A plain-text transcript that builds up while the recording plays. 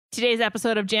Today's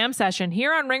episode of Jam Session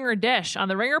here on Ringer Dish on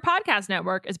the Ringer Podcast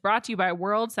Network is brought to you by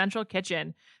World Central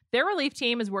Kitchen. Their relief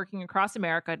team is working across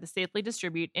America to safely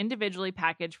distribute individually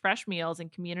packaged fresh meals in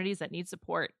communities that need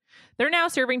support. They're now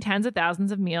serving tens of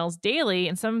thousands of meals daily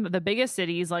in some of the biggest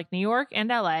cities like New York and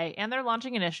LA, and they're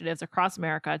launching initiatives across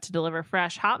America to deliver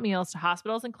fresh, hot meals to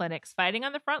hospitals and clinics fighting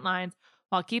on the front lines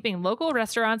while keeping local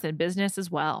restaurants in business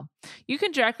as well. You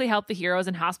can directly help the heroes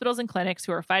in hospitals and clinics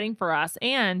who are fighting for us,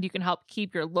 and you can help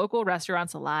keep your local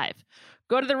restaurants alive.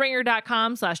 Go to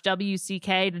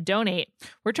theringer.com/WCK to donate.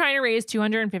 We're trying to raise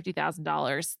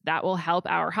 $250,000. That will help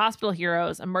our hospital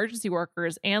heroes, emergency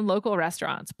workers, and local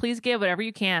restaurants. Please give whatever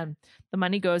you can. The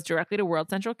money goes directly to World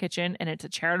Central Kitchen, and it's a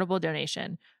charitable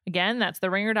donation. Again, that's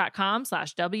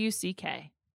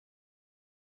theringer.com/WCK.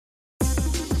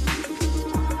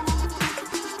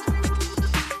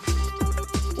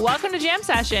 Welcome to Jam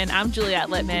Session. I'm Juliette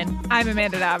Littman. I'm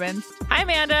Amanda Dobbins. Hi,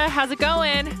 Amanda. How's it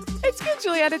going? It's good,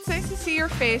 Juliette. It's nice to see your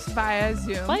face via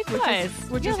Zoom. Likewise.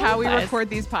 Which is how we record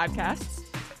these podcasts.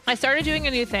 I started doing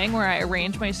a new thing where I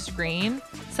arrange my screen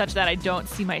such that I don't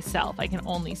see myself. I can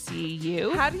only see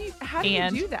you. How do you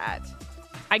do that?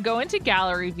 I go into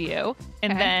gallery view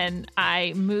and Okay. then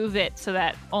I move it so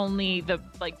that only the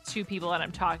two people that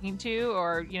I'm talking to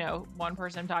or, one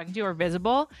person I'm talking to are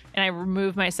visible. And I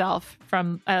remove myself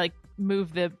I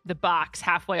move the box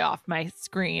halfway off my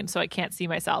screen so I can't see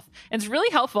myself. And it's really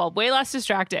helpful, way less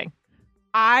distracting.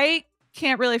 I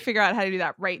can't really figure out how to do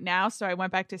that right now, so I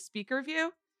went back to speaker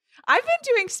view. I've been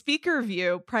doing speaker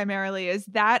view primarily. Is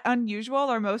that unusual,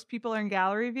 or most people are in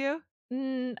gallery view?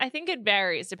 I think it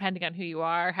varies depending on who you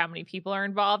are, how many people are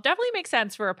involved. Definitely makes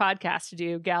sense for a podcast to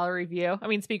do gallery view.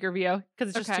 Speaker view,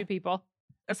 because it's just two people,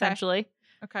 essentially.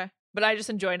 Okay. But I just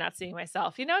enjoy not seeing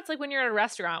myself. It's like when you're at a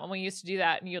restaurant, when we used to do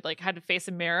that and you had to face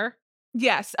a mirror.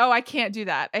 Yes. Oh, I can't do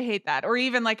that. I hate that. Or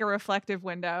even like a reflective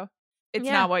window. It's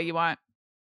not what you want.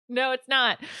 No, it's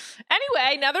not.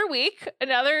 Anyway, another week,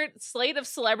 another slate of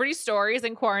celebrity stories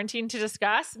in quarantine to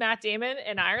discuss. Matt Damon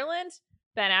in Ireland.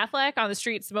 Ben Affleck on the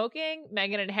street smoking.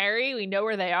 Meghan and Harry, we know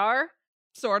where they are.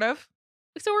 Sort of.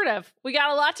 We got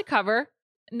a lot to cover.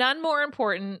 None more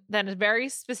important than a very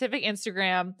specific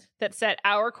Instagram that set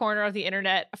our corner of the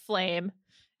internet aflame.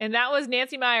 And that was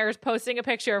Nancy Meyers posting a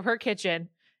picture of her kitchen.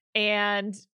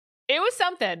 And it was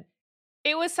something.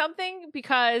 It was something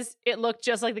because it looked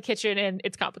just like the kitchen and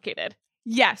it's complicated.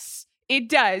 Yes, it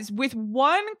does. With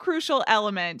one crucial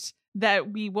element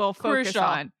that we will focus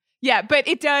on. Yeah, but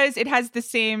it does. It has the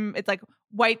same. It's like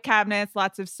white cabinets,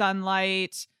 lots of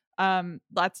sunlight,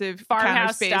 lots of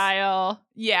farmhouse style.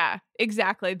 Yeah,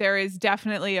 exactly. There is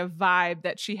definitely a vibe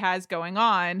that she has going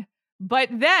on. But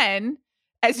then,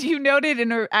 as you noted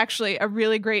in a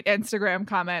really great Instagram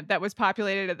comment that was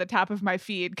populated at the top of my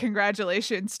feed,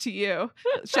 congratulations to you.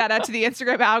 Shout out to the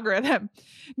Instagram algorithm.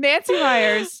 Nancy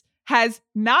Meyers has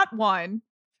not one,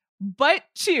 but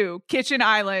two kitchen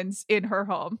islands in her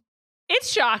home. It's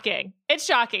shocking.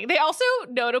 They also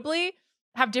notably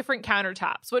have different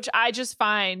countertops, which I just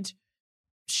find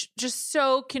just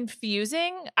so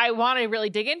confusing. I want to really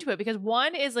dig into it because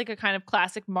one is like a kind of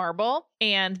classic marble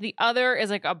and the other is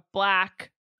like a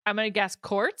black, I'm going to guess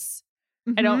quartz.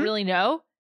 Mm-hmm. I don't really know.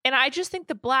 And I just think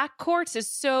the black quartz is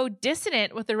so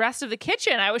dissonant with the rest of the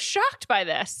kitchen. I was shocked by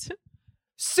this.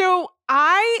 So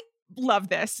I love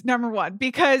this, number one,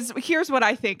 because here's what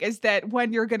I think is that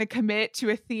when you're going to commit to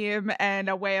a theme and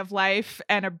a way of life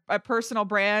and a personal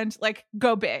brand,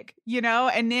 go big,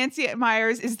 and Nancy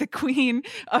Meyers is the queen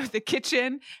of the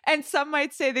kitchen. And some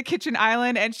might say the kitchen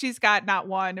island, and she's got not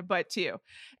one, but two.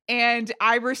 And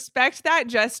I respect that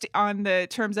just on the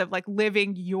terms of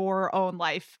living your own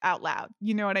life out loud.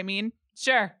 You know what I mean?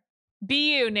 Sure.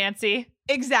 Be you, Nancy.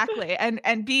 Exactly.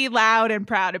 And be loud and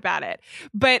proud about it.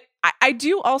 But I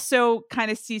do also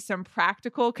kind of see some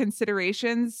practical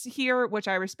considerations here, which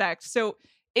I respect. So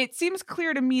it seems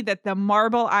clear to me that the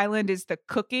marble island is the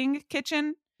cooking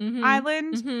kitchen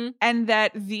island, and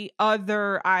that the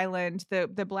other island,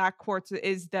 the black quartz,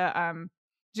 is the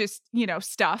just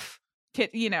stuff,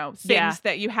 things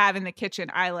that you have in the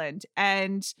kitchen island.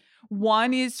 And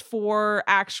one is for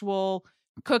actual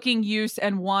cooking use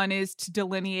and one is to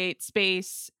delineate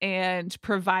space and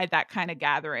provide that kind of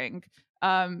gathering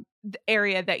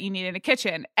area that you need in a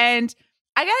kitchen. And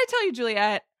I gotta tell you,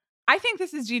 Juliette, I think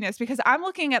this is genius because I'm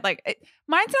looking at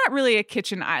mine's not really a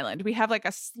kitchen island. We have a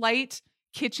slight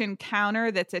kitchen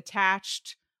counter that's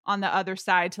attached on the other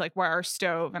side to where our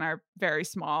stove and our very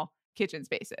small kitchen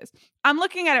spaces. I'm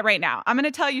looking at it right now. I'm going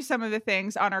to tell you some of the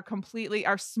things on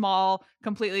our small,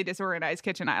 completely disorganized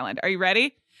kitchen island. Are you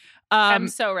ready? I'm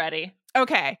so ready.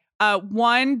 Okay.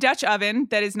 one Dutch oven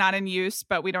that is not in use,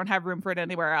 but we don't have room for it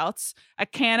anywhere else, a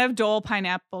can of Dole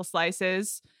pineapple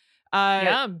slices,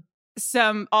 Yum.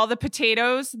 all the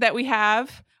potatoes that we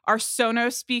have, our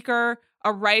Sonos speaker,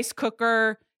 a rice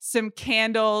cooker, some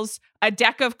candles, a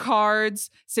deck of cards,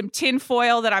 some tin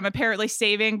foil that I'm apparently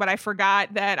saving, but I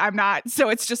forgot that I'm not. So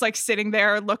it's just like sitting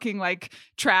there looking like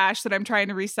trash that I'm trying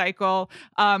to recycle.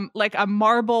 Like a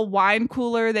marble wine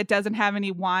cooler that doesn't have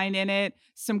any wine in it.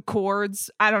 Some cords.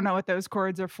 I don't know what those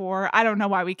cords are for. I don't know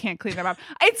why we can't clean them up.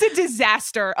 It's a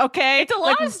disaster. Okay. It's a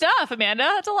lot of stuff, Amanda.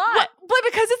 It's a lot. But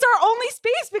because it's our only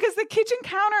space, because the kitchen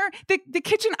counter, the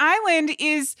kitchen island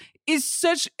is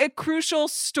such a crucial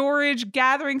storage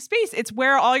gathering space. It's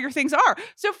where all your things are.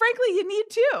 So frankly, you need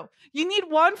two. You need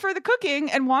one for the cooking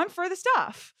and one for the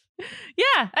stuff.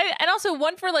 Yeah. And also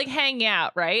one for like hanging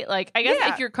out, right? Like, I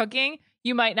guess if you're cooking,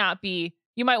 you might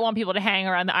want people to hang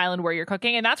around the island where you're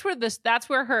cooking. And that's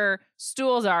where her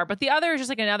stools are. But the other is just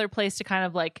like another place to kind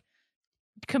of like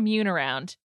commune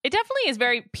around. It definitely is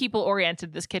very people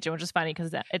oriented, this kitchen, which is funny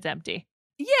because it's empty.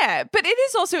 Yeah, but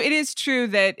it is true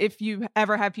that if you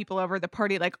ever have people over, the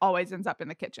party like always ends up in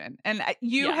the kitchen. And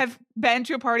you have been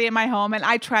to a party in my home, and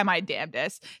I try my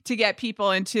damnedest to get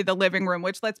people into the living room,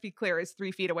 which, let's be clear, is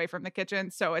 3 feet away from the kitchen.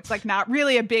 So it's like not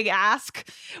really a big ask,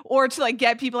 or to like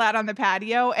get people out on the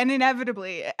patio. And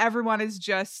inevitably, everyone is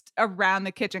just around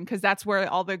the kitchen because that's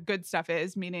where all the good stuff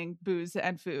is, meaning booze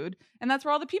and food. And that's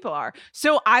where all the people are.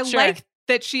 So I like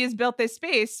that she has built this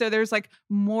space so there's like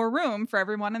more room for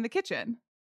everyone in the kitchen.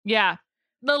 Yeah.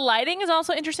 The lighting is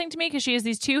also interesting to me because she has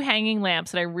these 2 hanging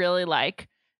lamps that I really like,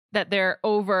 that they're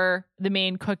over the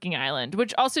main cooking island,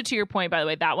 which also, to your point, by the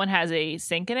way, that one has a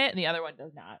sink in it and the other one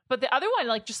does not. But the other one,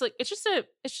 like, it's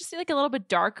just like a little bit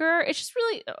darker. It's just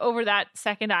really over that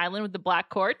second island with the black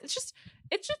court. It's just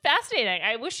fascinating.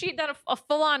 I wish she'd done a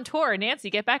full-on tour.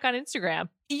 Nancy, get back on Instagram.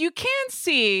 You can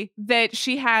see that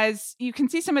you can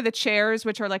see some of the chairs,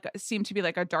 which are like, seem to be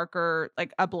like a darker,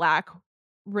 like a black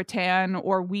rattan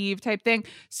or weave type thing.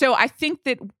 So I think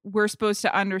that we're supposed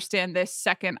to understand this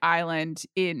second island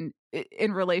in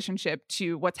relationship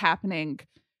to what's happening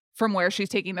from where she's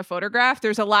taking the photograph.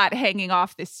 There's a lot hanging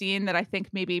off this scene that I think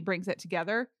maybe brings it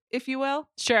together, if you will.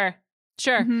 Sure.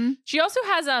 Mm-hmm. She also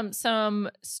has some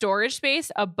storage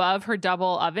space above her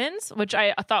double ovens, which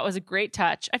I thought was a great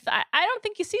touch. I don't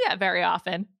think you see that very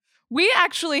often. We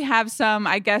actually have some,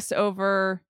 I guess,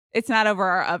 it's not over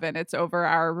our oven. It's over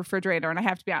our refrigerator. And I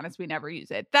have to be honest, we never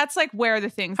use it. That's like where the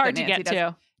things hard that to get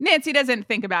to. Nancy doesn't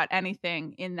think about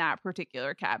anything in that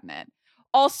particular cabinet.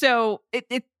 Also,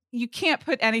 you can't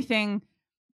put anything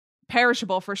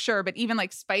perishable for sure, but even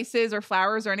like spices or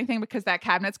flowers or anything, because that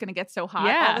cabinet's going to get so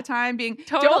hot all the time.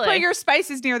 Don't put your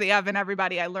spices near the oven,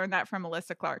 everybody. I learned that from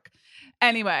Melissa Clark.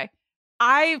 Anyway,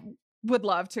 I would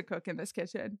love to cook in this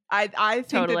kitchen. I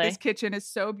think that this kitchen is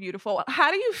so beautiful.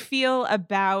 How do you feel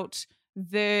about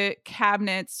the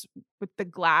cabinets with the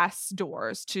glass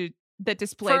doors that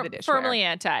display the dishware? Firmly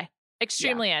anti.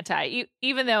 Extremely anti.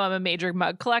 Even though I'm a major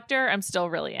mug collector, I'm still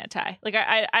really anti. Like,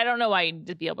 I don't know why you need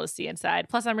to be able to see inside.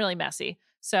 Plus, I'm really messy.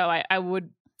 So I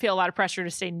would feel a lot of pressure to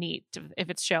stay neat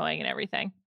if it's showing and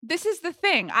everything. This is the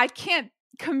thing. I can't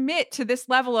commit to this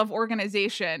level of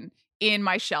organization in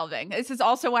my shelving. This is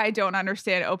also why I don't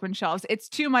understand open shelves. It's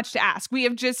too much to ask.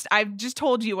 I've just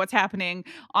told you what's happening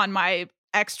on my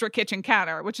extra kitchen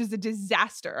counter, which is a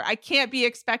disaster. I can't be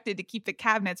expected to keep the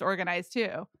cabinets organized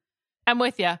too. I'm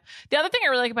with you. The other thing I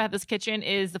really like about this kitchen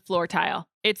is the floor tile.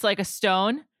 It's like a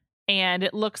stone, and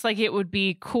it looks like it would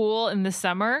be cool in the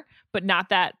summer, but not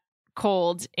that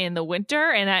cold in the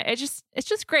winter. And it's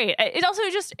just great. It also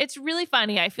it's really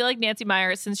funny. I feel like Nancy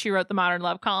Meyers, since she wrote the Modern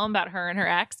Love column about her and her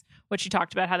ex, what she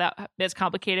talked about how that is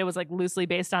complicated was like loosely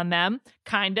based on them,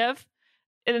 kind of.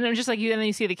 And then just like and then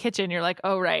you see the kitchen, you're like,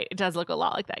 oh right, it does look a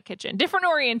lot like that kitchen. Different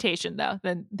orientation though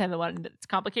than the one that's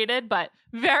complicated, but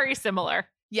very similar.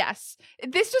 Yes.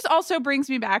 This just also brings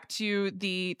me back to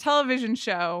the television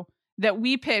show that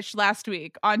we pitched last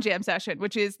week on Jam Session,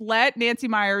 which is let Nancy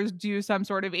Meyers do some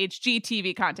sort of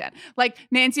HGTV content. Like,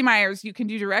 Nancy Meyers, you can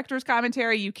do director's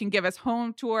commentary, you can give us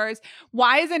home tours.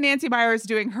 Why isn't Nancy Meyers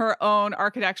doing her own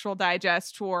Architectural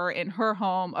Digest tour in her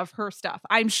home of her stuff?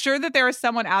 I'm sure that there is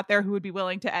someone out there who would be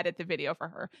willing to edit the video for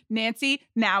her. Nancy,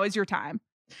 now is your time.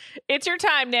 It's your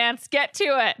time, Nance. Get to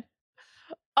it.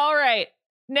 All right.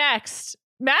 Next,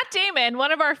 Matt Damon,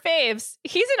 one of our faves.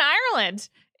 He's in Ireland.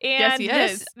 And yes, he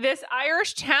is. This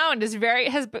Irish town has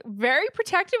been very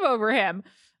protective over him.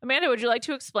 Amanda, would you like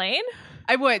to explain?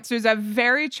 I would. So there's a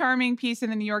very charming piece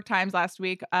in the New York Times last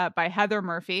week by Heather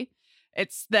Murphy.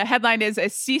 The headline is "A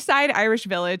Seaside Irish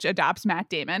Village Adopts Matt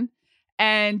Damon."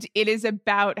 And it is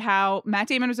about how Matt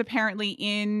Damon was apparently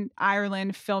in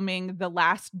Ireland filming The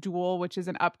Last Duel, which is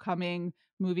an upcoming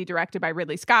movie directed by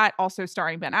Ridley Scott, also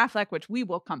starring Ben Affleck, which we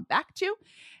will come back to,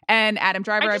 and Adam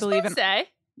Driver, I believe.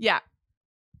 Yeah.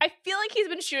 I feel like he's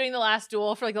been shooting The Last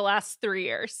Duel for like the last 3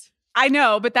 years. I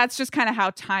know, but that's just kind of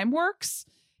how time works.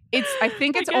 I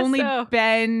think it's only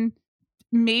been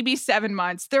maybe 7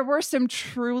 months. There were some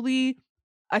truly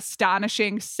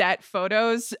astonishing set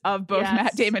photos of both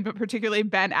Matt Damon, but particularly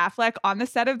Ben Affleck on the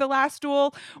set of The Last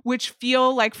Duel, which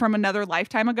feel like from another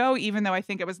lifetime ago, even though I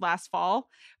think it was last fall,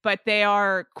 but they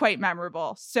are quite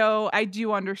memorable. So I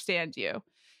do understand you.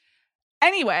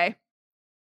 Anyway,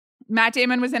 Matt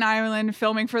Damon was in Ireland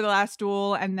filming for The Last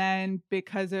Duel, and then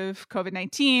because of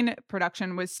COVID-19,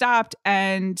 production was stopped,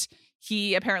 and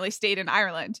he apparently stayed in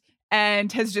Ireland and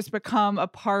has just become a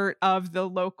part of the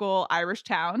local Irish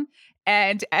town.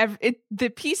 And the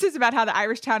pieces about how the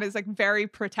Irish town is like very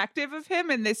protective of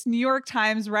him. And this New York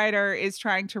Times writer is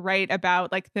trying to write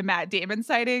about like the Matt Damon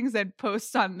sightings and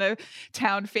posts on the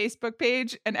town Facebook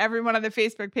page. And everyone on the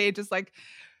Facebook page is like,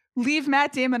 leave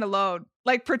Matt Damon alone,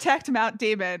 like protect Matt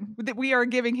Damon. We are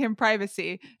giving him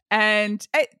privacy. And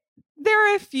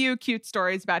there are a few cute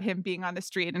stories about him being on the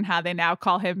street and how they now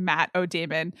call him Matt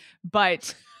O'Damon,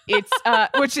 but it's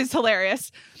which is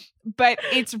hilarious. But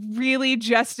it's really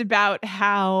just about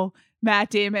how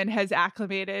Matt Damon has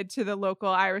acclimated to the local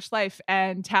Irish life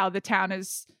and how the town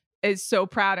is so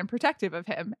proud and protective of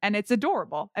him. And it's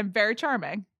adorable and very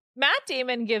charming. Matt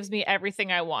Damon gives me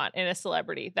everything I want in a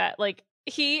celebrity. That like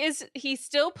he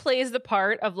still plays the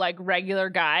part of like regular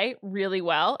guy really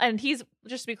well. And he's,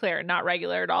 just to be clear, not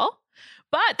regular at all.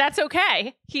 But that's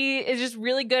okay. He is just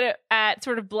really good at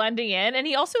sort of blending in. And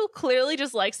he also clearly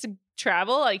just likes to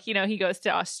travel. Like, you know, he goes to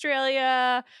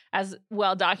Australia, as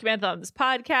well documented on this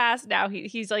podcast. Now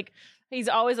he's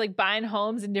always like buying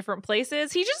homes in different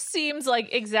places. He just seems like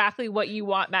exactly what you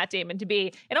want Matt Damon to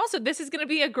be. And also, this is going to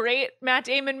be a great Matt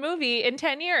Damon movie in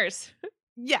 10 years.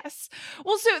 Yes.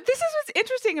 Well, so this is what's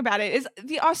interesting about it is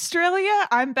the Australia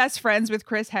I'm best friends with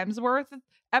Chris Hemsworth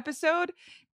episode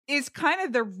is kind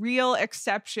of the real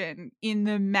exception in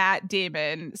the Matt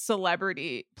Damon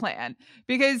celebrity plan,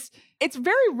 because it's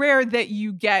very rare that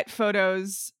you get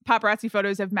paparazzi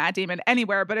photos of Matt Damon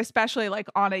anywhere, but especially like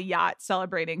on a yacht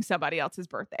celebrating somebody else's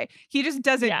birthday. He just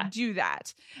doesn't do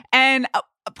that. And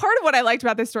a part of what I liked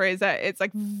about this story is that it's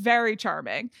like very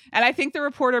charming. And I think the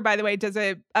reporter, by the way, does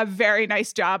a very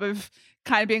nice job of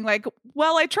kind of being like,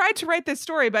 well, I tried to write this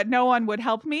story, but no one would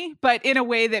help me, but in a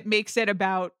way that makes it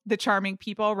about the charming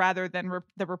people rather than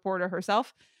the reporter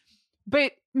herself.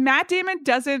 But Matt Damon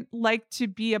doesn't like to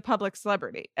be a public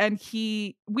celebrity. And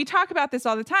we talk about this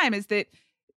all the time, is that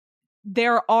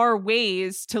there are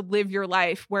ways to live your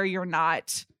life where you're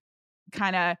not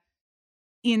kind of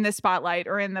in the spotlight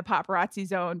or in the paparazzi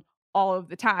zone all of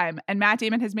the time. And Matt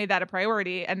Damon has made that a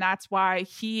priority. And that's why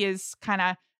he is kind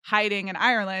of hiding in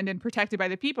Ireland and protected by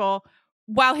the people,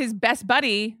 while his best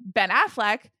buddy, Ben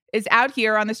Affleck, is out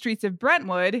here on the streets of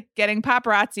Brentwood getting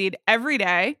paparazzied every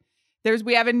day.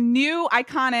 We have a new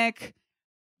iconic,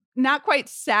 not quite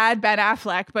sad Ben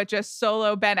Affleck, but just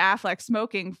solo Ben Affleck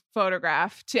smoking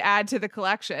photograph to add to the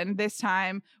collection, this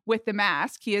time with the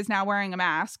mask. He is now wearing a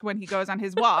mask when he goes on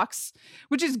his walks,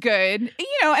 which is good.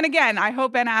 You know, and again, I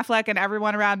hope Ben Affleck and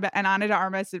everyone around and Ana de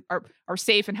Armas are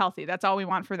safe and healthy. That's all we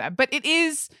want for them. But it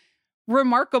is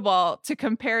remarkable to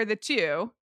compare the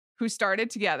two who started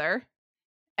together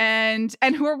and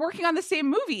who are working on the same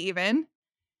movie even.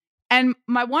 And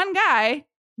my one guy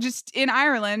just in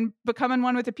Ireland becoming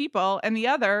one with the people, and the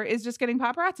other is just getting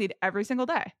paparazzied every single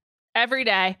day. Every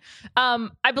day.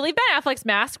 I believe Ben Affleck's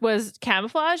mask was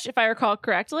camouflage, if I recall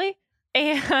correctly.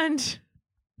 And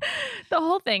the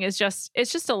whole thing is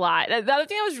it's just a lot. The other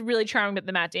thing that was really charming about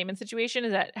the Matt Damon situation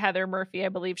is that Heather Murphy, I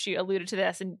believe she alluded to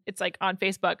this, and it's like on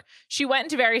Facebook. She went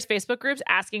into various Facebook groups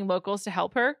asking locals to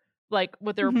help her, like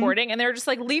with the reporting, and they were just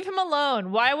like, leave him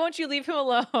alone. Why won't you leave him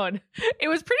alone? It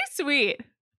was pretty sweet.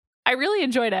 I really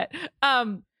enjoyed it.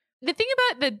 The thing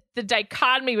about the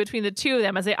dichotomy between the two of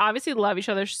them is they obviously love each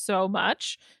other so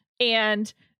much.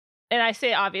 And I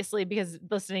say obviously because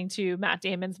listening to Matt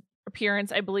Damon's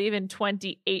appearance, I believe in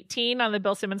 2018 on the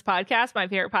Bill Simmons podcast, my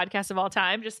favorite podcast of all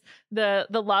time, just the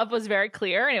love was very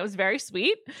clear and it was very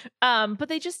sweet. But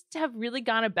they just have really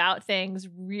gone about things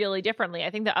really differently. I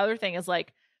think the other thing is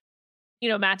like, you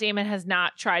know, Matt Damon has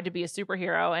not tried to be a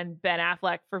superhero, and Ben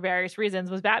Affleck, for various reasons,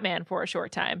 was Batman for a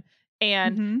short time.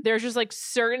 And there's just like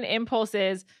certain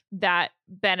impulses that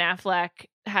Ben Affleck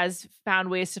has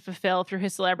found ways to fulfill through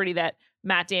his celebrity that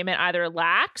Matt Damon either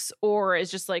lacks or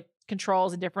is just like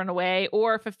controls in a different way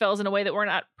or fulfills in a way that we're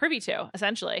not privy to,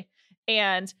 essentially.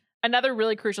 And another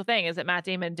really crucial thing is that Matt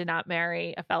Damon did not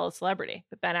marry a fellow celebrity,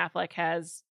 but Ben Affleck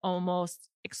has almost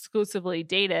exclusively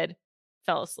dated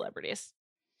fellow celebrities.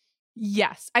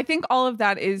 Yes, I think all of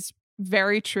that is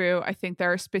very true. I think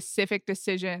there are specific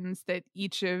decisions that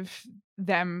each of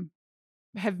them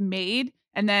have made,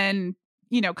 and then,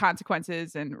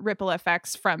 consequences and ripple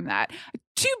effects from that.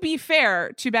 To be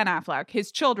fair to Ben Affleck,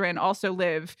 his children also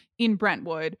live in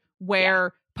Brentwood,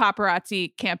 where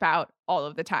paparazzi camp out all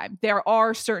of the time. There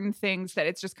are certain things that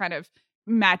it's just kind of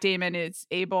Matt Damon is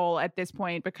able at this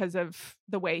point, because of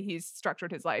the way he's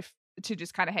structured his life, to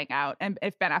just kind of hang out. And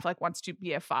if Ben Affleck wants to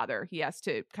be a father, he has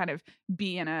to kind of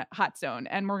be in a hot zone.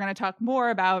 And we're going to talk more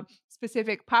about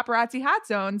specific paparazzi hot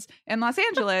zones in Los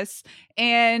Angeles.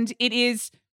 And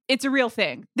it's a real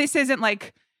thing. This isn't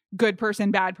like good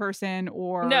person, bad person,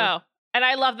 or no. And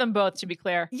I love them both, to be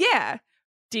clear. Yeah.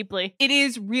 Deeply. It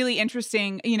is really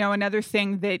interesting. Another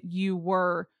thing that we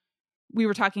were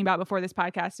talking about before this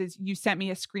podcast is you sent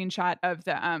me a screenshot of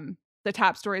the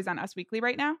top stories on Us Weekly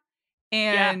right now.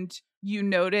 And you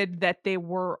noted that they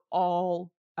were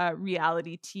all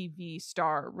reality TV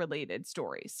star related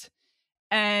stories.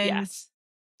 And,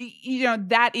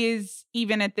 that is,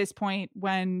 even at this point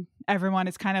when everyone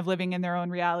is kind of living in their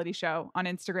own reality show on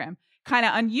Instagram, kind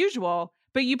of unusual.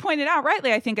 But you pointed out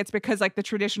rightly, I think it's because like the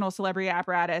traditional celebrity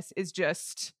apparatus is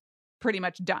just pretty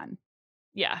much done.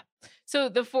 Yeah. So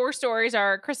the 4 stories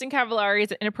are Kristin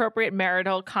Cavallari's inappropriate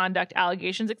marital conduct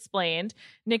allegations explained.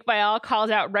 Nick Viall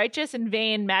calls out righteous and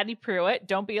vain Maddie Pruitt,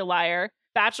 don't be a liar.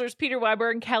 Bachelors Peter Weber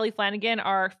and Kelly Flanagan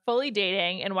are fully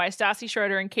dating, and why Stassi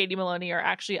Schroeder and Katie Maloney are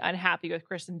actually unhappy with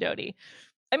Kristen Doute.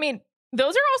 I mean,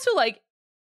 those are also like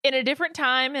in a different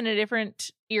time, in a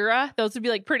different era, those would be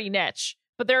like pretty niche.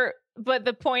 But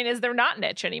the point is they're not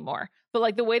niche anymore. But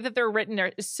like the way that they're written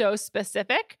is so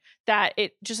specific that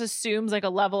it just assumes like a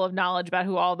level of knowledge about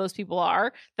who all those people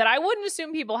are that I wouldn't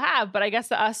assume people have. But I guess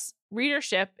the Us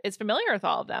readership is familiar with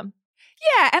all of them.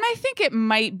 Yeah. And I think it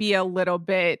might be a little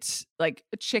bit like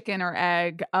chicken or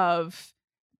egg of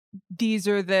these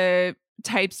are the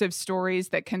types of stories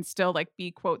that can still like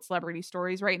be quote celebrity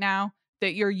stories right now,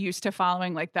 that you're used to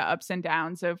following like the ups and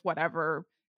downs of whatever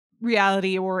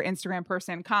reality or Instagram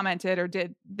person commented or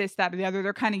did this, that, or the other.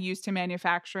 They're kind of used to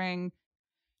manufacturing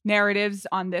narratives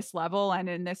on this level and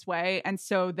in this way. And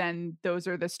so then those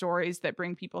are the stories that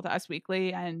bring people to Us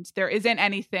Weekly. And there isn't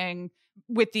anything,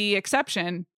 with the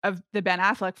exception of the Ben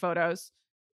Affleck photos,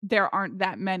 there aren't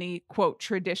that many quote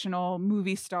traditional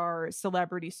movie star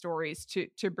celebrity stories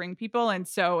to bring people. And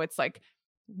so it's like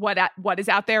what is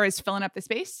out there is filling up the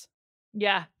space.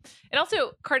 Yeah. And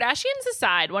also, Kardashians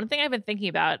aside, one thing I've been thinking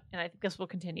about, and I think this will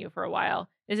continue for a while,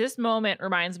 is this moment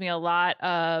reminds me a lot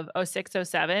of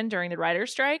 06-07 during the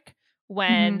writer's strike,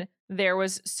 when there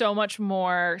was so much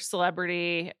more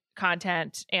celebrity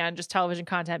content and just television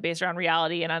content based around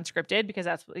reality and unscripted, because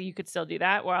that's you could still do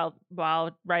that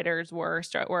while writers were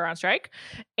on strike.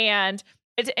 And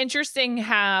it's interesting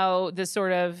how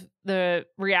the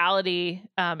reality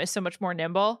is so much more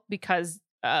nimble because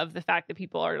of the fact that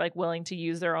people are like willing to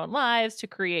use their own lives to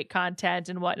create content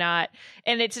and whatnot.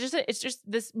 And it's just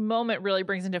this moment really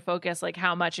brings into focus like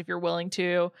how much, if you're willing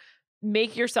to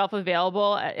make yourself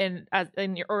available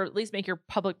or at least make your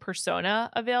public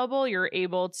persona available, you're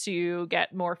able to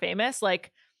get more famous.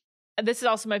 Like, this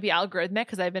also might be algorithmic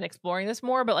because I've been exploring this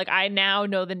more, but like I now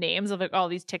know the names of like all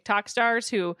these TikTok stars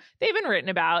who they've been written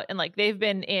about and like they've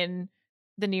been in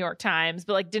the New York Times,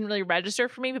 but like didn't really register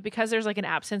for me. But because there's like an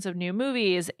absence of new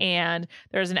movies and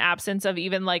there's an absence of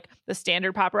even like the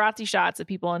standard paparazzi shots of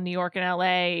people in New York and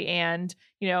LA and,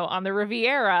 on the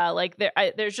Riviera, like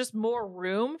there's just more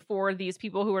room for these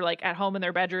people who are like at home in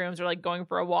their bedrooms or like going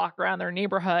for a walk around their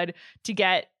neighborhood to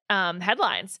get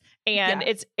headlines. And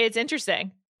it's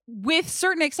interesting. With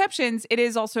certain exceptions, it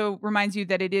is also reminds you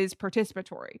that it is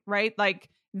participatory, right? Like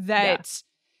that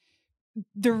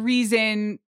the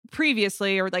reason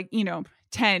previously or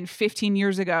 10, 15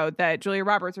 years ago that Julia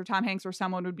Roberts or Tom Hanks or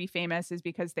someone would be famous is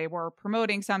because they were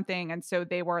promoting something. And so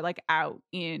they were like out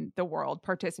in the world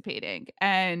participating.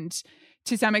 And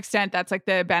to some extent, that's like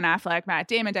the Ben Affleck, Matt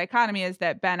Damon dichotomy, is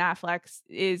that Ben Affleck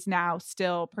is now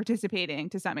still participating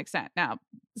to some extent. Now,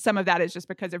 some of that is just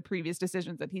because of previous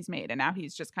decisions that he's made. And now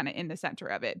he's just kind of in the center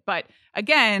of it. But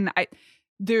again,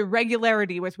 the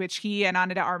regularity with which he and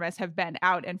Ana de Armas have been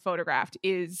out and photographed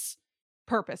is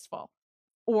purposeful.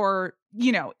 Or,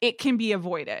 it can be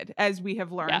avoided, as we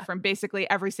have learned from basically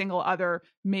every single other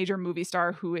major movie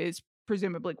star who is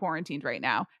presumably quarantined right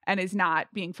now and is not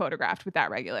being photographed with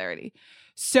that regularity.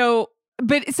 So,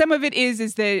 but some of it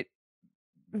is that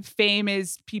fame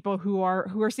is people who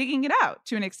are seeking it out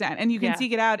to an extent, and you can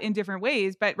seek it out in different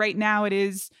ways. But right now it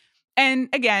is, and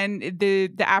again, the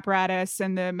apparatus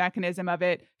and the mechanism of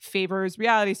it favors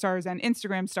reality stars and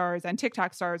Instagram stars and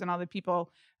TikTok stars and all the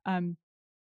people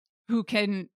who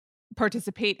can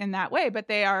participate in that way. But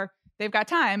they've got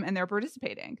time and they're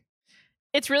participating.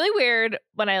 It's really weird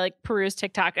when I like peruse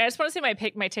TikTok. I just want to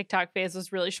say my TikTok phase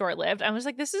was really short lived. I was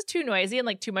like, this is too noisy and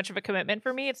like too much of a commitment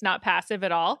for me. It's not passive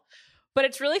at all. But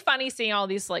it's really funny seeing all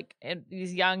these like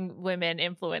these young women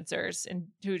influencers and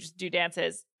who just do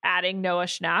dances, adding Noah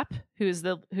Schnapp,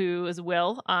 who is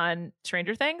Will on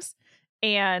Stranger Things.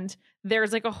 And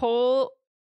there's like a whole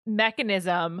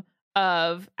mechanism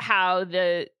of how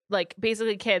the like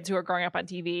basically kids who are growing up on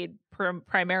TV,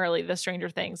 primarily the Stranger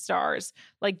Things stars,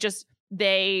 like just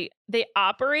they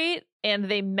operate and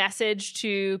they message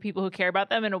to people who care about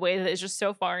them in a way that is just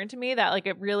so foreign to me that like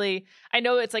it really, I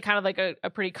know it's like kind of like a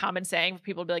pretty common saying for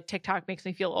people to be like, TikTok makes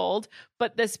me feel old,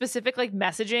 but the specific like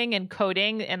messaging and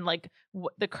coding and like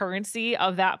the currency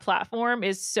of that platform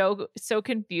is so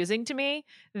confusing to me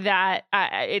that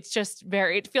it's just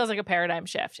it feels like a paradigm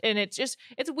shift. And it's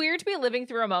weird to be living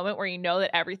through a moment where you know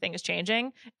that everything is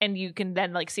changing and you can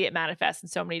then like see it manifest in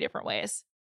so many different ways.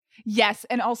 Yes.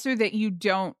 And also that you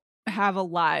don't have a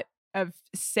lot of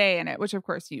say in it, which of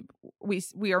course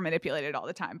we are manipulated all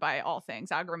the time by all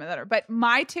things algorithm that are. But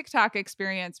my TikTok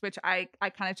experience, which I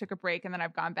kind of took a break and then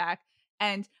I've gone back,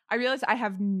 and I realized I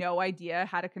have no idea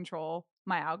how to control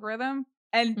my algorithm.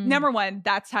 And number one,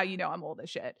 that's how you know I'm old as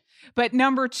shit. But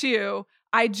number two,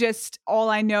 all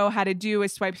I know how to do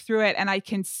is swipe through it, and I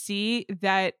can see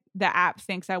that the app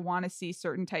thinks I want to see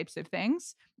certain types of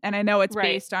things. And I know it's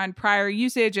based on prior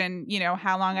usage and, you know,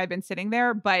 how long I've been sitting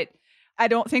there, but I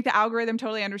don't think the algorithm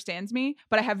totally understands me,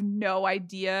 but I have no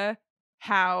idea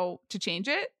how to change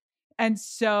it. And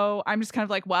so I'm just kind of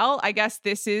like, well, I guess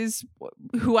this is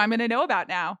who I'm going to know about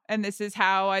now. And this is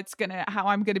how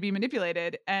I'm going to be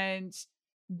manipulated. And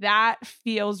that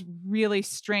feels really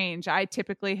strange. I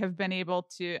typically have been able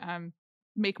to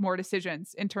make more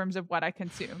decisions in terms of what I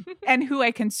consume and who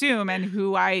I consume and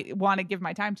who I want to give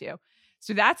my time to.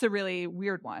 So that's a really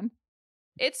weird one.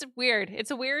 It's weird.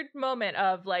 It's a weird moment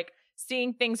of like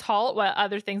seeing things halt while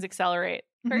other things accelerate.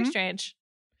 Very strange.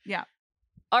 Yeah.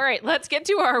 All right, let's get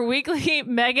to our weekly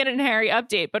Meghan and Harry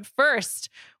update. But first,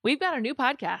 we've got a new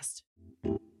podcast.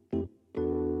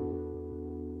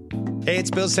 Hey,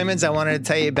 it's Bill Simmons. I wanted to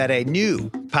tell you about a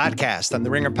new podcast on the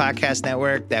Ringer Podcast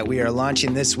Network that we are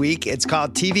launching this week. It's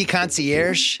called TV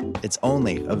Concierge. It's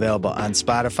only available on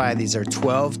Spotify. These are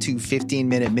 12 to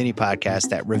 15-minute mini podcasts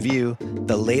that review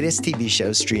the latest TV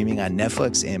shows streaming on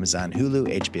Netflix, Amazon,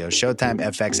 Hulu, HBO, Showtime,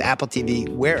 FX, Apple TV,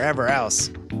 wherever else.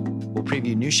 We'll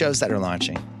preview new shows that are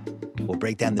launching. We'll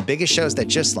break down the biggest shows that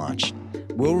just launched.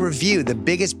 We'll review the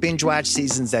biggest binge-watch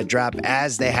seasons that drop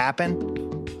as they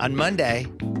happen. On Monday,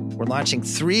 we're launching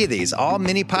 3 of these, all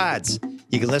mini pods.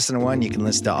 You can listen to one, you can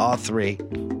listen to all 3.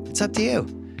 It's up to you.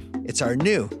 It's our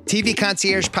new TV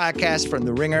Concierge podcast from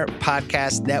the Ringer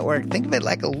Podcast Network. Think of it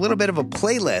like a little bit of a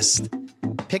playlist.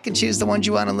 Pick and choose the ones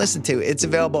you want to listen to. It's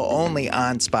available only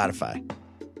on Spotify.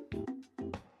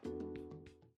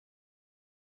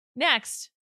 Next,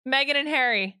 Meghan and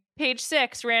Harry. Page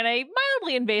 6 ran a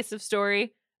mildly invasive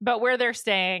story about where they're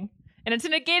staying. And it's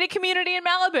in a gated community in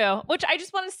Malibu, which I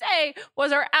just want to say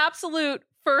was our absolute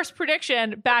first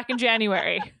prediction back in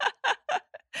January.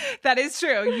 That is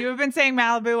true. You have been saying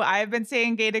Malibu. I've been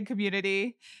saying gated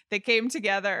community. They came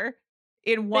together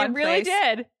in one place. They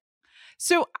really did.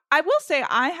 So I will say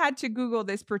I had to Google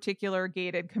this particular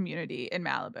gated community in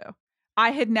Malibu.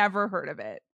 I had never heard of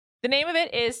it. The name of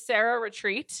it is Sarah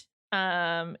Retreat.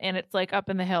 And it's like up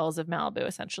in the hills of Malibu,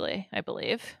 essentially, I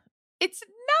believe. It's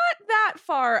not that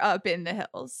far up in the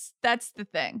hills. That's the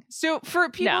thing. So for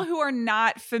people who are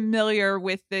not familiar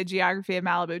with the geography of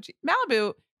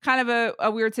Malibu, kind of a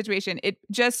weird situation.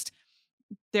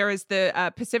 There is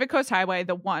the Pacific Coast Highway,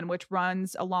 the one which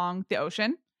runs along the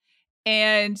ocean.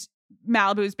 And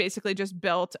Malibu is basically just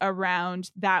built around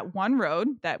that one road,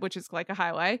 which is like a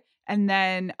highway, and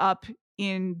then up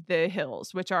in the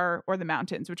hills, or the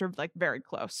mountains, which are like very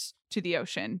close to the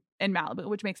ocean in Malibu,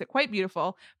 which makes it quite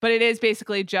beautiful. But it is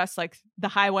basically just like the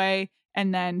highway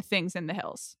and then things in the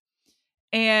hills.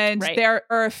 And there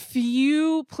are a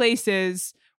few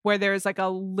places where there's like a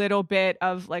little bit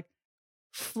of like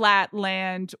flat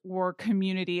land or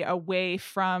community away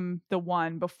from the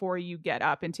one before you get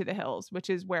up into the hills, which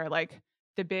is where like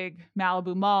the big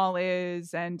Malibu Mall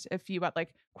is and a few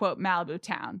like quote Malibu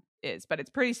town is, but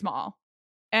it's pretty small.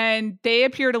 And they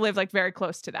appear to live like very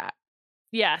close to that.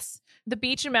 Yes. The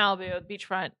beach in Malibu, the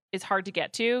beachfront, is hard to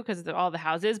get to because of all the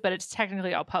houses, but it's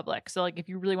technically all public. So, like, if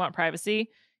you really want privacy,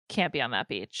 can't be on that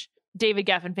beach. David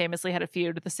Geffen famously had a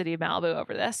feud with the city of Malibu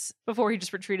over this before he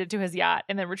just retreated to his yacht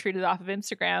and then retreated off of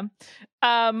Instagram.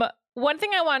 One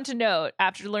thing I wanted to note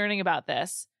after learning about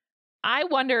this, I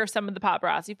wonder if some of the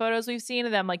paparazzi photos we've seen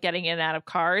of them like getting in and out of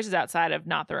cars is outside of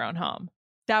not their own home.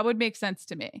 That would make sense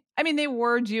to me. I mean, they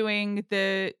were doing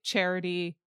the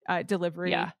charity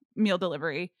delivery, meal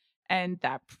delivery, and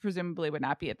that presumably would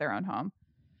not be at their own home.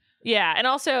 Yeah. And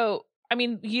also, I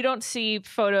mean, you don't see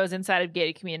photos inside of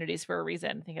gated communities for a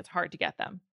reason. I think it's hard to get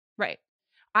them. Right.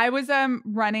 I was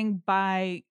running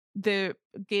by the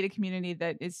gated community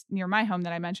that is near my home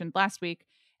that I mentioned last week,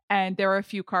 and there were a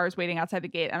few cars waiting outside the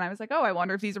gate, and I was like, oh, I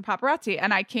wonder if these are paparazzi.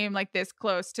 And I came like this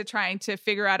close to trying to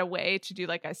figure out a way to do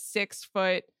like a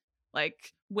 6-foot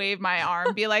like wave my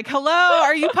arm, be like, hello,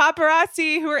 are you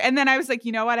paparazzi? And then I was like,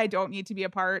 you know what? I don't need to be a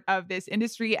part of this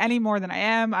industry any more than I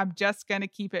am. I'm just going to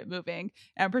keep it moving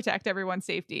and protect everyone's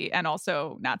safety and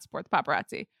also not support the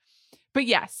paparazzi. But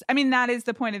yes, I mean, that is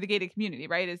the point of the gated community,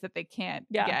 right? Is that they can't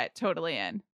get totally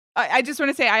in. I just want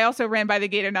to say, I also ran by the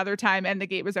gate another time and the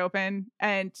gate was open.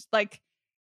 And like,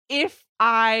 if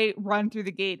I run through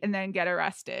the gate and then get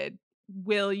arrested,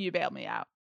 will you bail me out?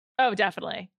 Oh,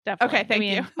 definitely. Definitely. Okay, thank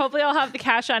you. Hopefully I'll have the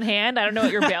cash on hand. I don't know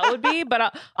what your bail would be,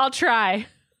 but I'll try.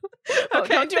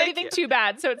 Okay, don't do anything too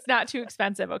bad so it's not too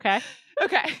expensive, okay?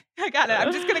 Okay, I got it.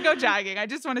 I'm just going to go jogging. I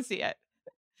just want to see it.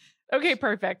 Okay,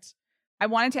 perfect. I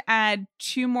wanted to add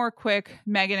 2 more quick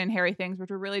Meghan and Harry things,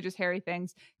 which were really just Harry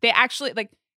things. They actually,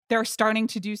 like, they're starting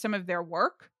to do some of their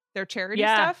work, their charity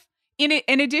stuff.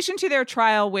 In addition to their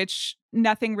trial, which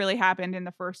nothing really happened in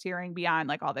the first hearing beyond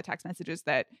like all the text messages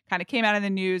that kind of came out of the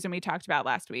news and we talked about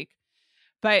last week.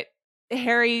 But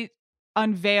Harry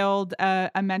unveiled a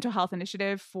mental health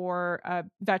initiative for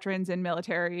veterans and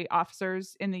military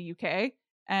officers in the UK.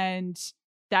 And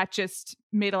that just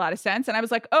made a lot of sense. And I was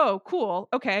like, oh, cool.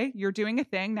 Okay, you're doing a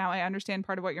thing. Now I understand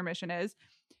part of what your mission is.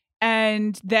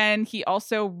 And then he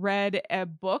also read a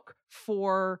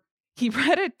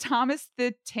Thomas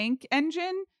the Tank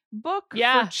Engine book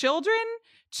for children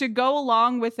to go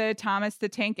along with a Thomas the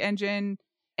Tank Engine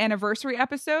anniversary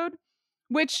episode,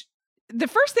 which the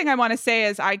first thing I want to say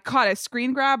is I caught a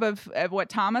screen grab of what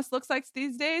Thomas looks like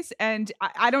these days. And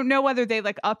I don't know whether they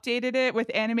like updated it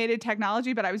with animated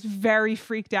technology, but I was very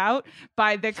freaked out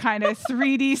by the kind of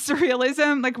 3D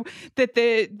surrealism like that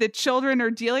the children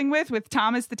are dealing with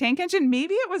Thomas the Tank Engine.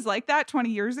 Maybe it was like that 20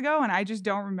 years ago and I just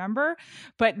don't remember,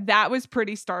 but that was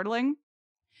pretty startling.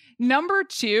 Number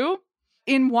 2,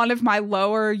 in one of my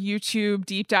lower YouTube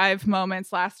deep dive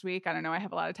moments last week, I don't know, I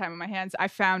have a lot of time on my hands, I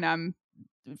found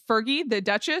Fergie, the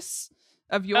Duchess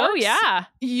of York's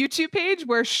YouTube page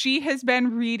where she has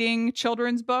been reading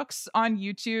children's books on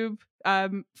YouTube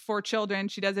for children.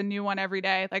 She does a new one every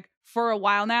day, like for a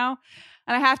while now.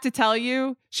 And I have to tell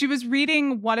you, she was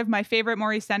reading one of my favorite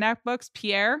Maurice Sendak books,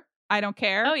 Pierre, I Don't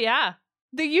Care. Oh, yeah.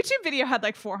 The YouTube video had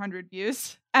like 400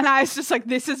 views. And I was just like,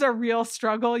 this is a real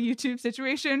struggle YouTube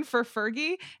situation for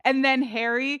Fergie. And then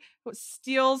Harry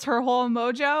steals her whole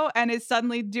mojo and is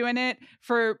suddenly doing it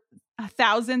for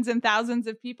thousands and thousands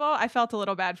of people. I felt a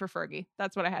little bad for Fergie.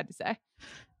 That's what I had to say.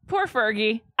 Poor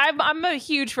Fergie. I'm a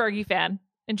huge Fergie fan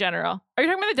in general. Are you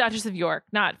talking about the Duchess of York,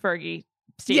 not Fergie?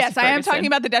 Stacey yes, Ferguson. I am talking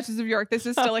about the Duchess of York. This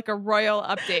is still like a royal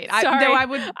update. Sorry.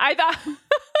 I thought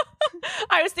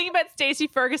I was thinking about Stacey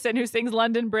Ferguson, who sings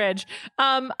London Bridge.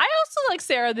 I also like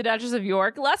Sarah, the Duchess of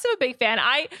York. Less of a big fan.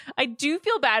 I do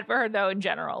feel bad for her though. In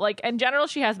general,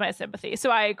 she has my sympathy.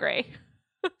 So I agree.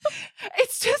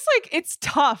 It's just like, it's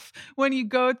tough when you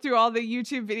go through all the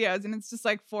YouTube videos and it's just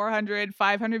like 400,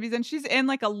 500 views. And she's in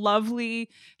like a lovely,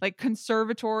 like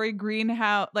conservatory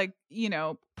greenhouse, like,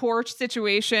 porch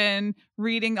situation,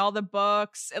 reading all the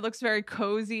books. It looks very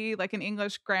cozy, like an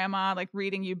English grandma, like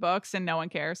reading you books and no one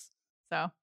cares. So,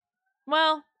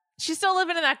 well, she's still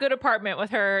living in that good apartment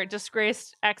with her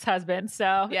disgraced ex-husband.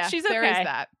 So yeah, she's okay. There is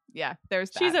that. Yeah,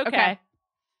 there's that. She's okay.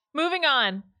 Moving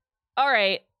on. All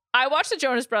right. I watched the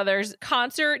Jonas Brothers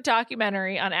concert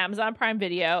documentary on Amazon Prime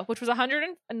Video, which was about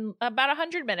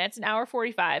 100 minutes, an hour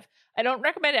 45. I don't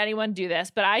recommend anyone do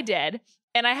this, but I did.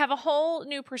 And I have a whole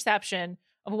new perception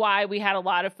of why we had a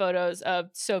lot of photos of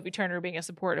Sophie Turner being a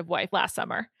supportive wife last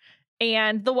summer.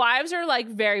 And the wives are like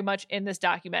very much in this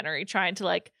documentary trying to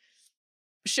like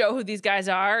show who these guys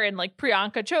are. And like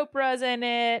Priyanka Chopra's in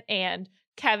it, and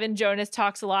Kevin Jonas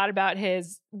talks a lot about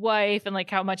his wife and like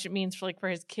how much it means for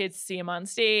his kids to see him on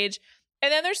stage.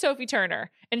 And then there's Sophie Turner,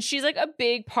 and she's like a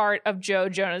big part of Joe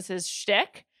Jonas's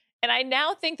shtick. And I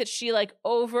now think that she like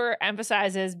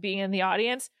overemphasizes being in the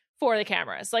audience for the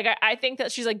cameras. Like, I think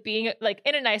that she's like being like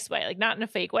in a nice way, like not in a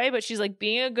fake way, but she's like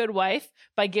being a good wife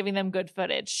by giving them good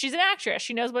footage. She's an actress.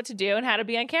 She knows what to do and how to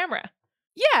be on camera.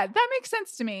 Yeah, that makes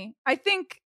sense to me. I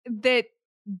think that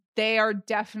they are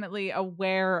definitely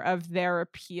aware of their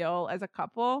appeal as a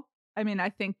couple. I mean, I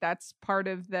think that's part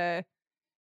of the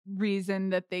reason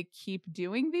that they keep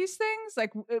doing these things.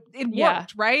 Like it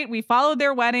worked, right? We followed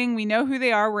their wedding. We know who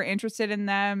they are. We're interested in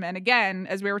them. And again,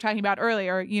 as we were talking about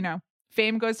earlier, you know,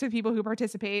 fame goes to people who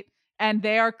participate, and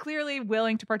they are clearly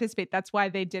willing to participate. That's why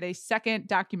they did a second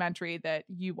documentary that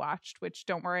you watched, which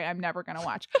don't worry, I'm never going to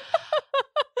watch.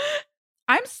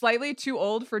 I'm slightly too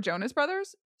old for Jonas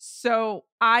Brothers, so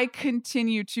I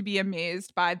continue to be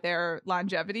amazed by their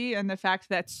longevity and the fact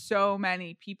that so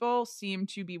many people seem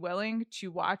to be willing to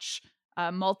watch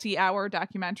multi-hour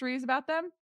documentaries about them.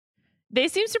 They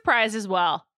seem surprised as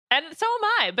well. And so am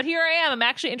I. But here I am. I'm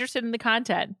actually interested in the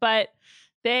content. But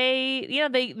they, you know,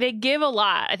 they give a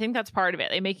lot. I think that's part of it.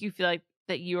 They make you feel like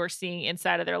that you are seeing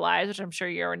inside of their lives, which I'm sure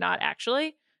you're not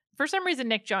actually. For some reason,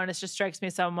 Nick Jonas just strikes me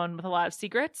as someone with a lot of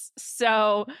secrets.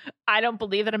 So I don't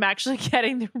believe that I'm actually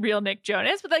getting the real Nick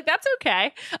Jonas, but like, that's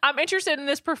okay. I'm interested in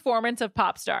this performance of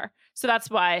pop star. So that's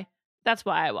why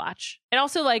I watch. And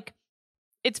also, like,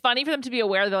 it's funny for them to be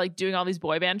aware they're like doing all these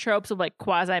boy band tropes of like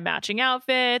quasi matching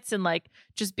outfits and like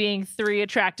just being three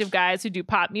attractive guys who do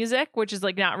pop music, which is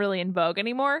like not really in vogue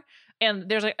anymore. And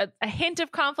there's like a hint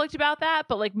of conflict about that,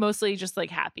 but like mostly just like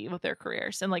happy with their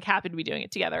careers and like happy to be doing it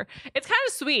together. It's kind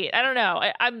of sweet. I don't know.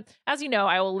 I'm, as you know,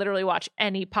 I will literally watch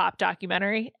any pop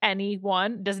documentary, any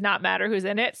one, does not matter who's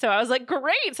in it. So I was like,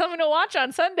 great, something to watch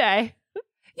on Sunday.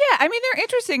 Yeah, I mean, they're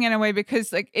interesting in a way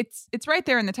because like it's right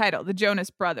there in the title, the Jonas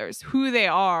Brothers. Who they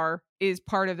are is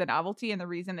part of the novelty and the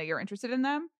reason that you're interested in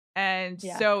them. And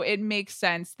so it makes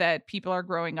sense that people are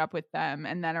growing up with them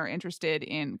and then are interested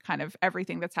in kind of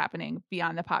everything that's happening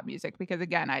beyond the pop music. Because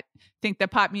again, I think the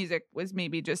pop music was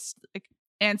maybe just like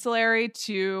ancillary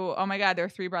to, oh my God, there are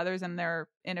three brothers and they're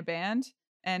in a band.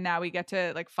 And now we get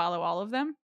to like follow all of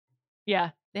them. Yeah,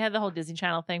 they had the whole Disney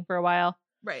Channel thing for a while.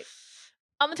 Right.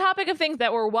 On the topic of things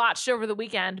that were watched over the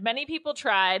weekend, many people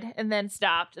tried and then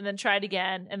stopped and then tried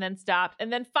again and then stopped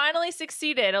and then finally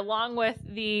succeeded, along with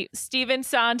the Stephen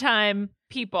Sondheim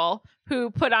people who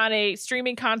put on a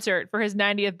streaming concert for his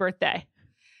 90th birthday.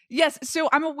 Yes. So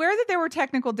I'm aware that there were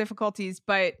technical difficulties,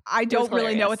 but I don't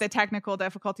really know what the technical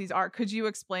difficulties are. Could you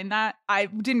explain that? I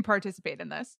didn't participate in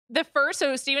this.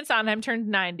 So Stephen Sondheim turned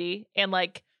 90, and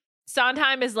like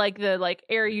Sondheim is like the like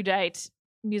erudite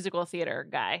musical theater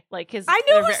guy. Like his, I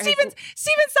know who Stephen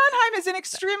Sondheim is an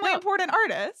extremely important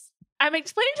artist. I'm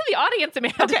explaining to the audience,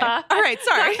 Amanda. Okay. All right,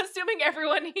 sorry. I'm assuming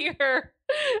everyone here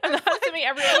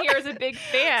is a big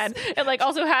fan and like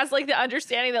also has like the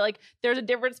understanding that like there's a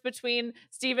difference between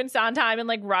Stephen Sondheim and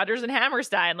like Rodgers and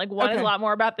Hammerstein. Like one is a lot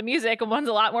more about the music and one's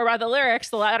a lot more about the lyrics,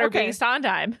 the latter being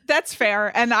Sondheim. That's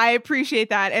fair. And I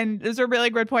appreciate that. And those are really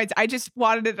good points. I just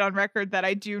wanted it on record that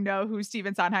I do know who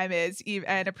Stephen Sondheim is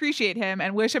and appreciate him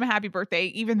and wish him a happy birthday,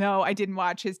 even though I didn't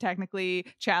watch his technically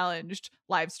challenged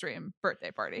live stream birthday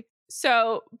party.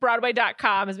 So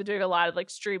Broadway.com has been doing a lot of like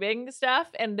streaming stuff,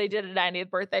 and they did a 90th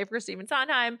birthday for Stephen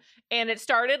Sondheim, and it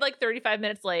started like 35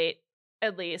 minutes late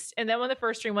at least. And then when the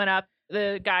first stream went up,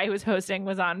 the guy who was hosting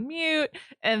was on mute,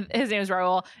 and his name is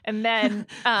Raul. And then,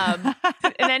 and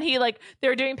then he like, they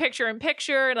were doing picture in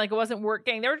picture and like, it wasn't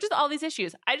working. There were just all these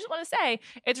issues. I just want to say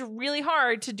it's really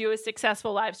hard to do a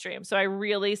successful live stream. So I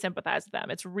really sympathize with them.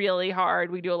 It's really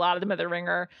hard. We do a lot of them at the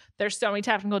Ringer. There's so many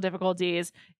technical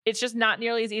difficulties. It's just not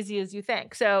nearly as easy as you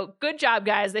think. So good job,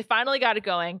 guys. They finally got it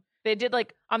going. They did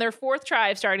like on their fourth try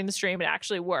of starting the stream, it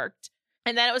actually worked.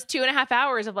 And then it was 2.5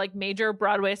 hours of like major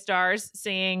Broadway stars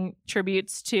singing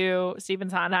tributes to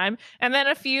Stephen Sondheim. And then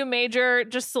a few major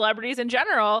just celebrities in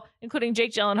general, including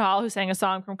Jake Gyllenhaal, who sang a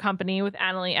song from Company with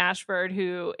Annaleigh Ashford,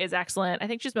 who is excellent. I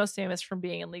think she's most famous from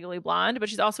being in Legally Blonde, but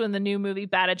she's also in the new movie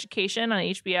Bad Education on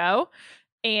HBO.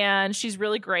 And she's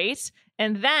really great.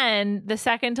 And then the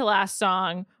second to last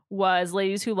song was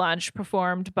Ladies Who Lunch,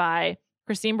 performed by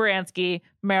Christine Baranski,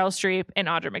 Meryl Streep, and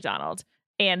Audra McDonald.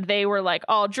 And they were like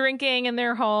all drinking in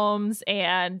their homes.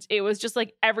 And it was just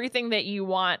like everything that you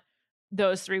want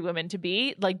those three women to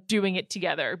be, like doing it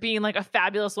together, being like a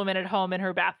fabulous woman at home in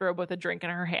her bathrobe with a drink in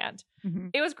her hand. Mm-hmm.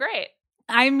 It was great.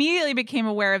 I immediately became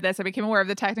aware of this. I became aware of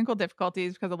the technical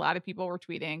difficulties because a lot of people were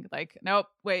tweeting like, nope,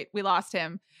 wait, we lost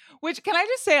him. Which, can I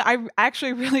just say, I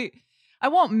actually really, I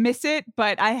won't miss it,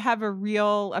 but I have a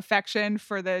real affection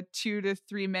for the 2 to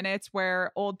 3 minutes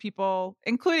where old people,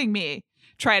 including me,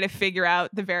 try to figure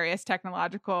out the various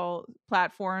technological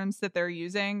platforms that they're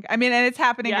using. I mean, and it's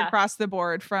happening across the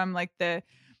board, from like the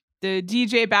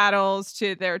DJ battles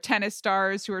to their tennis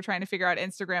stars who are trying to figure out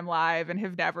Instagram Live and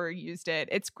have never used it.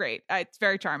 It's great. It's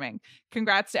very charming.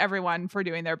 Congrats to everyone for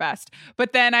doing their best.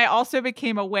 But then I also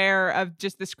became aware of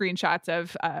just the screenshots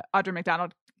of Audra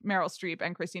McDonald, Meryl Streep,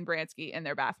 and Christine Baranski in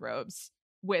their bathrobes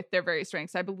with their various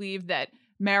drinks. I believe that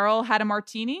Meryl had a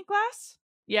martini glass.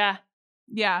 Yeah.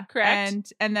 Yeah.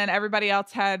 Correct. And then everybody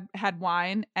else had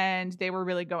wine, and they were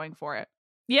really going for it.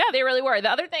 Yeah, they really were.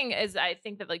 The other thing is, I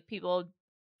think that like people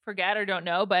forget or don't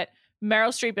know, but Meryl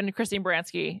Streep and Christine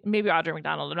Baranski, maybe Audra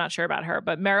McDonald, I'm not sure about her,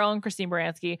 but Meryl and Christine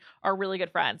Baranski are really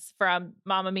good friends from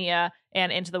Mamma Mia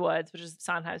and Into the Woods, which is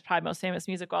Sondheim's probably most famous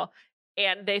musical.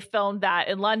 And they filmed that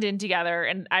in London together.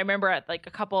 And I remember at like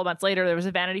a couple of months later, there was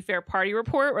a Vanity Fair party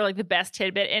report where like the best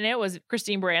tidbit in it was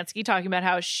Christine Baranski talking about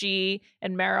how she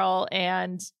and Meryl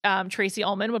and Tracy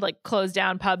Ullman would like close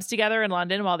down pubs together in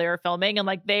London while they were filming. And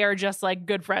like, they are just like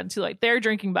good friends who like they're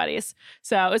drinking buddies.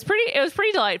 So it was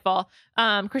pretty delightful.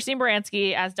 Christine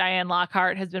Baranski as Diane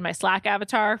Lockhart has been my Slack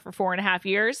avatar for 4.5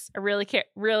 years. I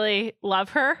really love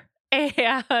her.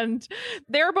 And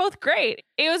they were both great.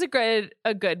 It was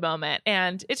a good moment.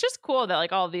 And it's just cool that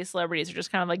like all of these celebrities are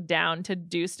just kind of like down to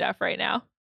do stuff right now.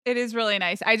 It is really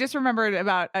nice. I just remembered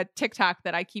about a TikTok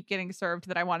that I keep getting served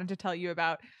that I wanted to tell you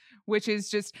about, which is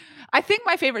just, I think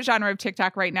my favorite genre of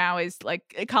TikTok right now is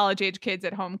like college age kids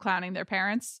at home clowning their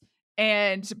parents.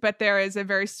 But there is a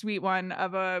very sweet one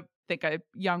of a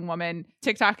young woman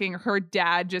TikToking her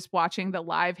dad just watching the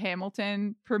live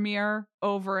Hamilton premiere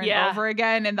over and over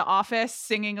again in the office,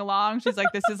 singing along. She's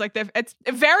like, this is like it's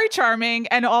very charming.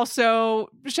 And also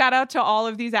shout out to all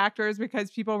of these actors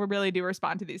because people really do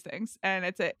respond to these things. And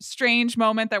it's a strange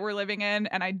moment that we're living in.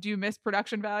 And I do miss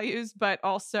production values, but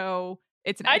also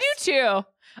it's nice. I do too.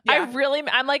 Yeah.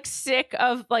 I'm like sick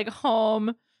of like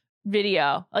home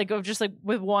video, like of just like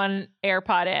with one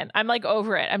AirPod in. I'm like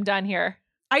over it. I'm done here.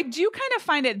 I do kind of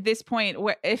find at this point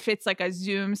where if it's like a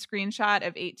Zoom screenshot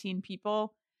of 18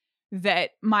 people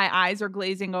that my eyes are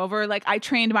glazing over. Like I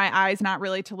trained my eyes not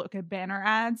really to look at banner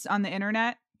ads on the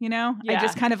internet, you know? Yeah. I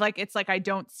just kind of like, it's like I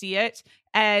don't see it.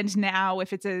 And now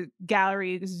if it's a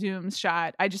gallery Zoom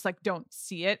shot, I just like don't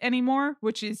see it anymore,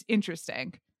 which is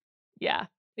interesting. Yeah.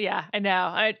 Yeah, I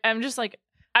know. I'm just like,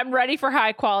 I'm ready for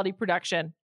high quality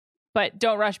production, but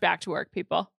don't rush back to work,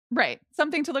 people. Right.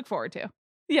 Something to look forward to.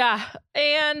 Yeah.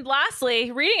 And lastly,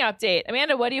 reading update.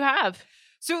 Amanda, what do you have?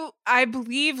 So I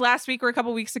believe last week or a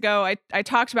couple weeks ago, I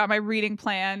talked about my reading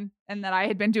plan and that I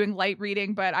had been doing light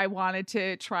reading, but I wanted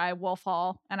to try Wolf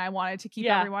Hall and I wanted to keep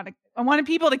I wanted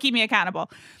people to keep me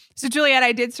accountable. So Juliet,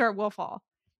 I did start Wolf Hall.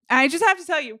 And I just have to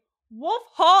tell you, Wolf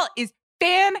Hall is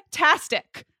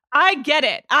fantastic. I get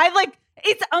it.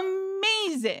 It's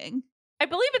amazing. I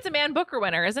believe it's a Man Booker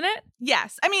winner, isn't it?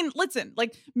 Yes. I mean, listen,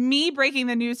 like me breaking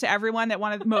the news to everyone that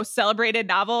one of the most celebrated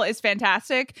novel is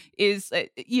fantastic is,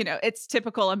 it's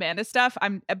typical Amanda stuff.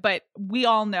 But we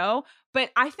all know. But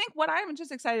I think what I'm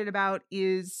just excited about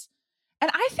is,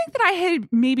 and I think that I had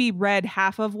maybe read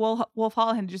half of Wolf Hall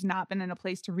and just not been in a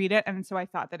place to read it. And so I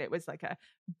thought that it was like a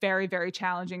very, very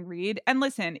challenging read. And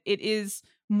listen, it is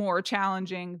more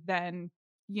challenging than,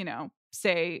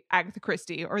 say Agatha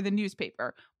Christie or the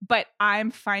newspaper, but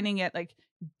I'm finding it like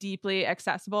deeply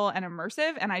accessible and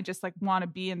immersive. And I just like want to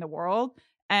be in the world.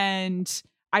 And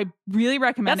I really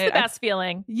recommend it. That's the best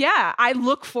feeling. Yeah. I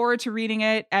look forward to reading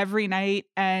it every night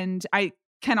and I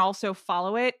can also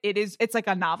follow it. It's like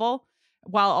a novel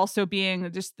while also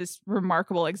being just this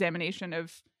remarkable examination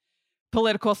of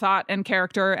political thought and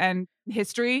character and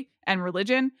history and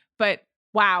religion. But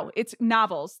wow, it's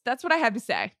novels. That's what I have to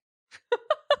say.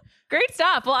 Great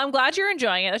stuff. Well, I'm glad you're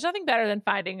enjoying it. There's nothing better than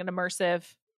finding an immersive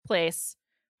place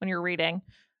when you're reading.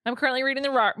 I'm currently reading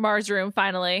The Mars Room,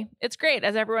 finally. It's great,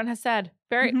 as everyone has said.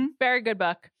 Very, very good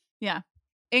book. Yeah.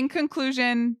 In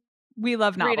conclusion, we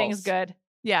love novels. Reading is good.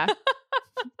 Yeah.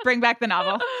 Bring back the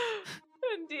novel.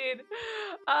 Indeed.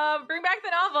 Bring back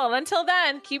the novel. Until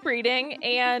then, keep reading.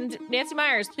 And Nancy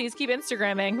Myers, please keep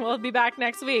Instagramming. We'll be back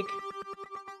next week.